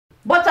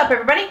What's up,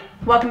 everybody?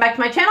 Welcome back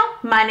to my channel.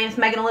 My name is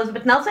Megan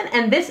Elizabeth Nelson,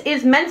 and this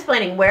is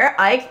Men-splaining, where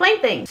I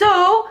explain things.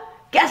 So,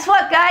 guess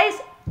what, guys?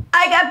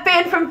 I got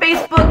banned from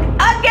Facebook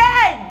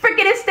again!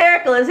 Freaking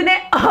hysterical, isn't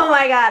it? Oh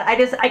my god,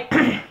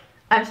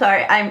 I'm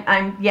sorry,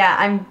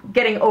 I'm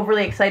getting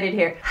overly excited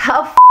here.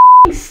 How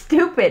f***ing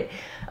stupid.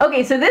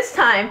 Okay, so this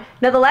time,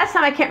 now the last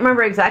time I can't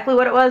remember exactly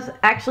what it was.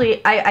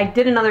 Actually, I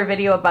did another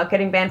video about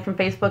getting banned from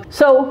Facebook.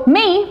 So,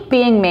 me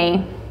being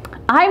me,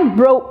 I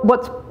wrote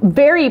what's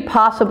very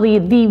possibly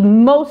the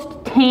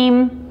most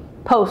tame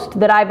post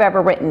that I've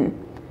ever written.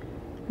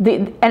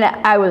 And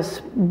I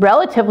was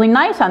relatively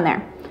nice on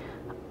there.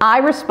 I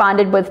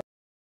responded with,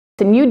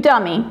 "You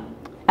dummy."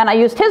 And I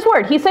used his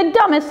word. He said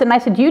dumbest, and I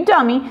said, "You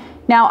dummy."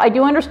 Now, I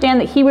do understand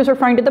that he was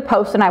referring to the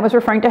post, and I was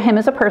referring to him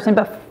as a person,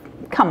 but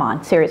come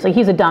on, seriously,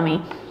 he's a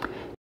dummy.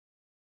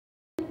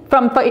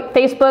 From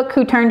Facebook,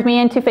 who turned me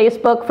into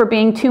Facebook for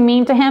being too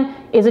mean to him,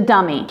 is a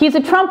dummy. He's a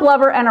Trump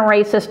lover and a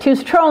racist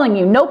who's trolling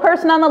you. No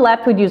person on the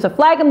left would use a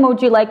flag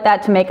emoji like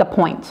that to make a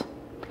point.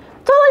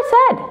 That's all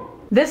I said.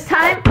 This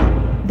time,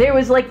 there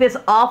was like this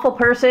awful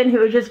person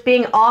who was just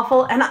being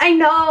awful, and I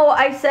know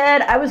I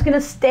said I was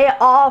gonna stay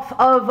off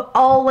of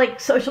all like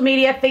social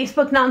media,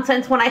 Facebook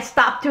nonsense when I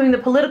stopped doing the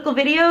political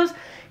videos,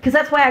 because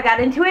that's why I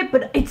got into it,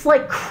 but it's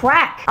like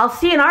crack. I'll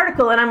see an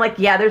article and I'm like,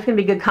 yeah, there's gonna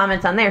be good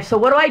comments on there. So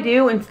what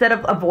do? Instead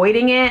of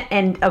avoiding it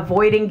and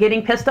avoiding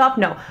getting pissed off?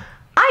 No,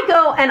 I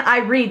go and I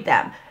read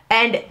them.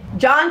 And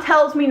John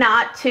tells me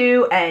not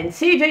to, and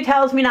CJ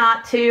tells me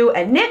not to,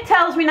 and Nick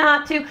tells me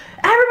not to.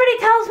 Everybody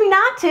tells me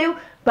not to,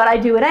 but I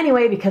do it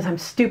anyway because I'm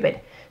stupid.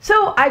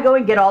 So I go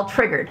and get all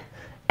triggered.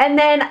 And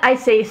then I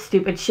say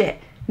stupid shit.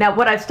 Now,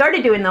 what I've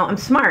started doing, though, I'm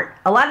smart.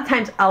 A lot of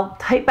times I'll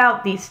type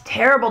out these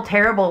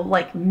terrible,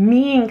 like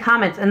mean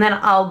comments, and then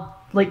I'll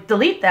like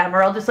delete them,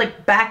 or I'll just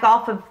like back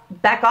off of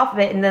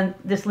it and then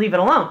just leave it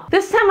alone.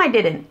 This time I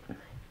didn't.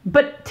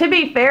 But to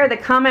be fair, the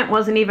comment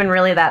wasn't even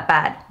really that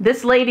bad.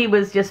 This lady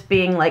was just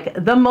being like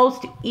the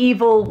most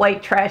evil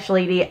white trash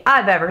lady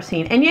I've ever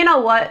seen. And you know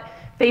what,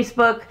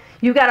 Facebook?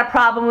 You got a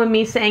problem with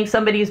me saying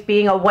somebody's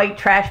being a white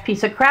trash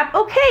piece of crap?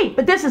 Okay,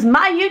 but this is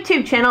my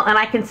YouTube channel and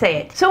I can say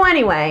it. So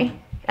anyway,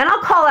 and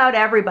I'll call out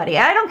everybody.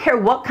 I don't care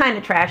what kind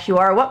of trash you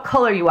are, or what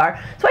color you are.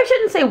 So I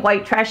shouldn't say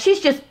white trash. She's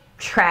just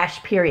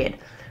trash, period.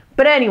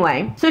 But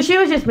anyway, so she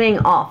was just being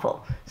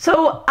awful.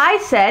 So I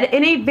said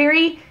in a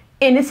very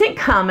innocent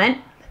comment,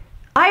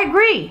 I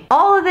agree.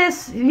 All of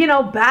this, you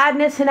know,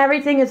 badness and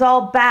everything is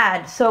all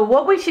bad. So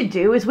what we should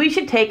do is we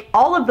should take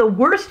all of the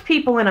worst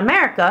people in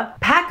America,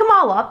 pack them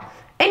all up,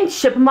 and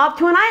ship them off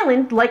to an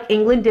island like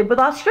England did with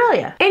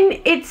Australia. And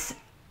it's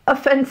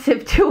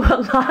offensive to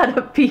a lot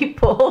of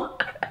people.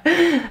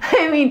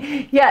 I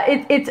mean, yeah,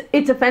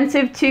 it's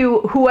offensive to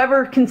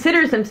whoever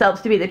considers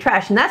themselves to be the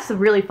trash. And that's the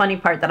really funny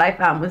part that I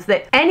found, was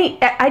that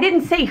I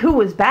didn't say who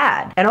was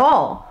bad at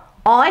all.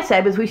 All I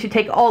said was we should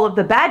take all of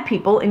the bad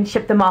people and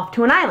ship them off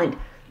to an island.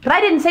 But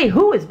I didn't say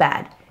who was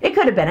bad. It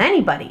could have been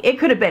anybody. It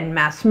could have been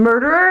mass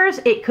murderers.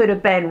 It could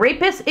have been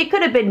rapists. It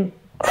could have been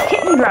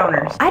kitten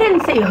drowners. I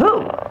didn't say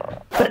who.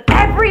 But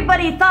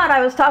everybody thought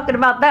I was talking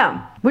about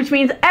them, which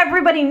means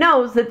everybody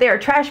knows that they're a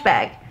trash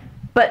bag.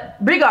 But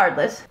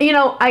regardless, you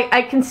know,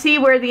 I can see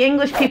where the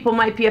English people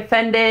might be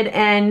offended,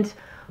 and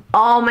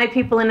all my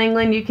people in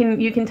England, you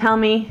can tell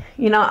me,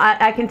 you know,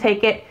 I can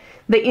take it,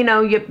 that, you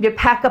know, you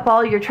pack up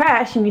all your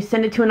trash and you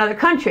send it to another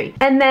country.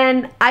 And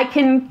then I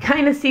can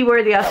kind of see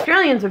where the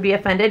Australians would be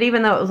offended,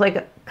 even though it was like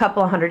a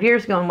couple of 100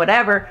 years ago and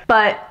whatever.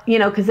 But, you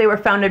know, because they were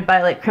founded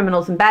by like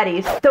criminals and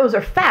baddies. Those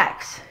are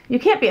facts. You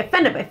can't be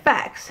offended by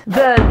facts.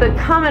 The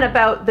comment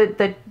about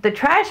the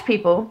trash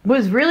people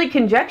was really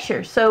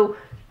conjecture. So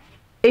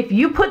if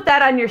you put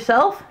that on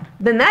yourself,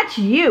 then that's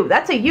you.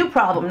 That's a you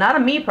problem, not a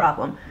me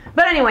problem.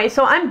 But anyway,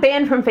 so I'm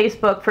banned from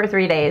Facebook for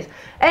 3 days.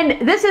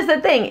 And this is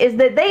the thing, is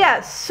that they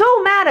got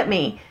so mad at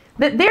me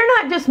that they're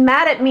not just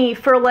mad at me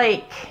for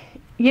like,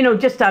 you know,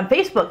 just on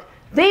Facebook.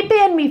 They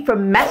banned me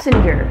from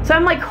Messenger. So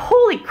I'm like,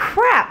 holy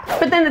crap.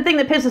 But then the thing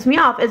that pisses me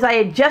off is I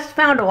had just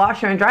found a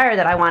washer and dryer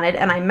that I wanted,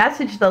 and I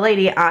messaged the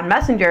lady on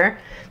Messenger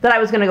that I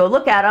was gonna go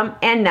look at them,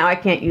 and now I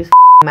can't use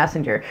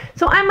Messenger.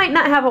 So I might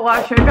not have a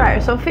washer and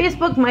dryer. So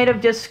Facebook might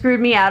have just screwed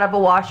me out of a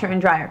washer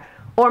and dryer.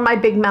 Or my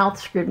big mouth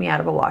screwed me out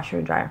of a washer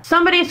and dryer.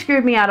 Somebody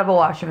screwed me out of a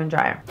washer and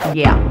dryer.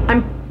 Yeah,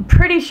 I'm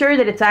pretty sure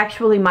that it's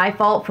actually my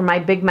fault for my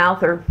big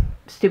mouth or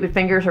stupid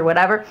fingers or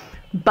whatever.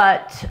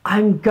 But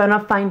I'm gonna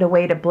find a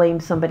way to blame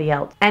somebody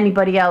else.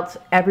 Anybody else,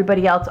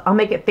 everybody else. I'll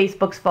make it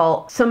Facebook's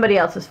fault, somebody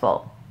else's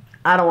fault.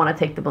 I don't want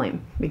to take the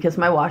blame because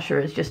my washer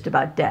is just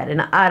about dead,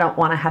 and I don't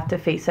want to have to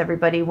face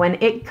everybody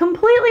when it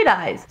completely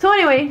dies. So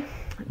anyway,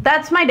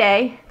 that's my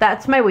day,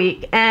 that's my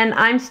week, and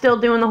I'm still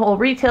doing the whole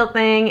retail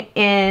thing,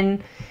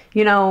 and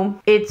you know,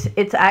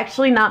 it's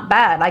actually not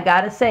bad, I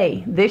gotta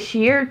say. This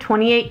year,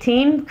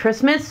 2018,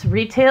 Christmas,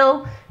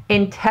 retail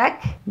in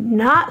tech,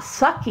 not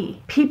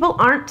sucky. People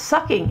aren't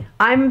sucking.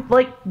 I'm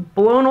like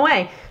blown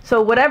away.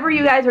 So whatever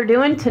you guys are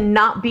doing to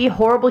not be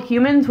horrible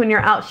humans when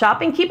you're out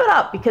shopping, keep it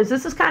up, because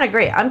this is kind of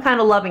great. I'm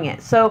kind of loving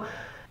it. So,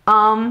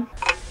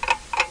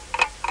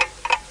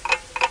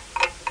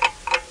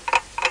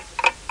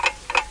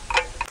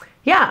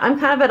 yeah, I'm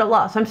kind of at a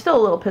loss. I'm still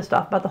a little pissed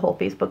off about the whole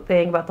Facebook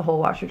thing, about the whole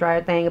washer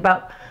dryer thing,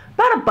 about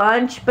a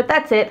bunch, but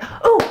that's it.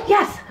 Oh,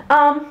 yes.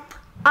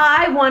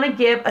 I want to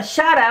give a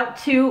shout out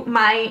to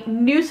my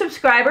new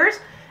subscribers,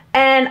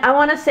 and I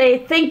want to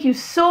say thank you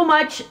so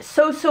much,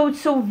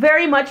 so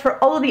very much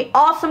for all of the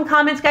awesome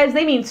comments, guys.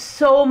 They mean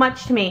so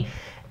much to me,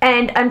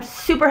 and I'm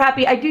super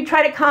happy. I do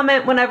try to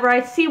comment whenever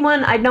I see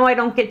one. I know I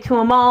don't get to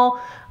them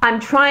all. I'm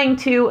trying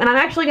to, and I'm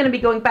actually going to be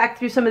going back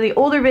through some of the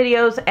older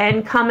videos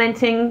and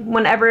commenting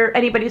whenever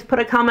anybody's put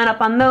a comment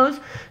up on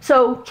those.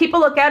 So keep a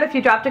lookout. If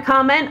you dropped a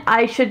comment,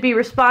 I should be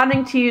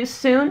responding to you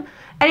soon.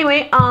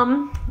 Anyway,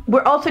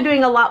 we're also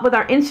doing a lot with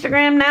our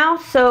Instagram now.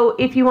 So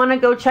if you want to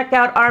go check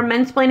out our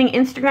M.E.N.splaining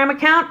Instagram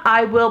account,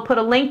 I will put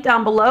a link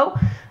down below.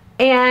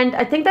 And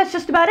I think that's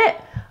just about it.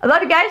 I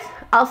love you guys.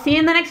 I'll see you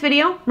in the next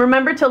video.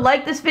 Remember to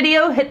like this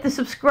video, hit the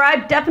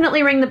subscribe,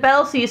 definitely ring the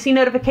bell so you see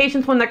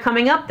notifications when they're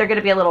coming up. They're going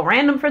to be a little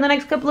random for the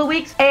next couple of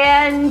weeks.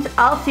 And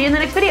I'll see you in the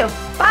next video.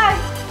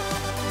 Bye!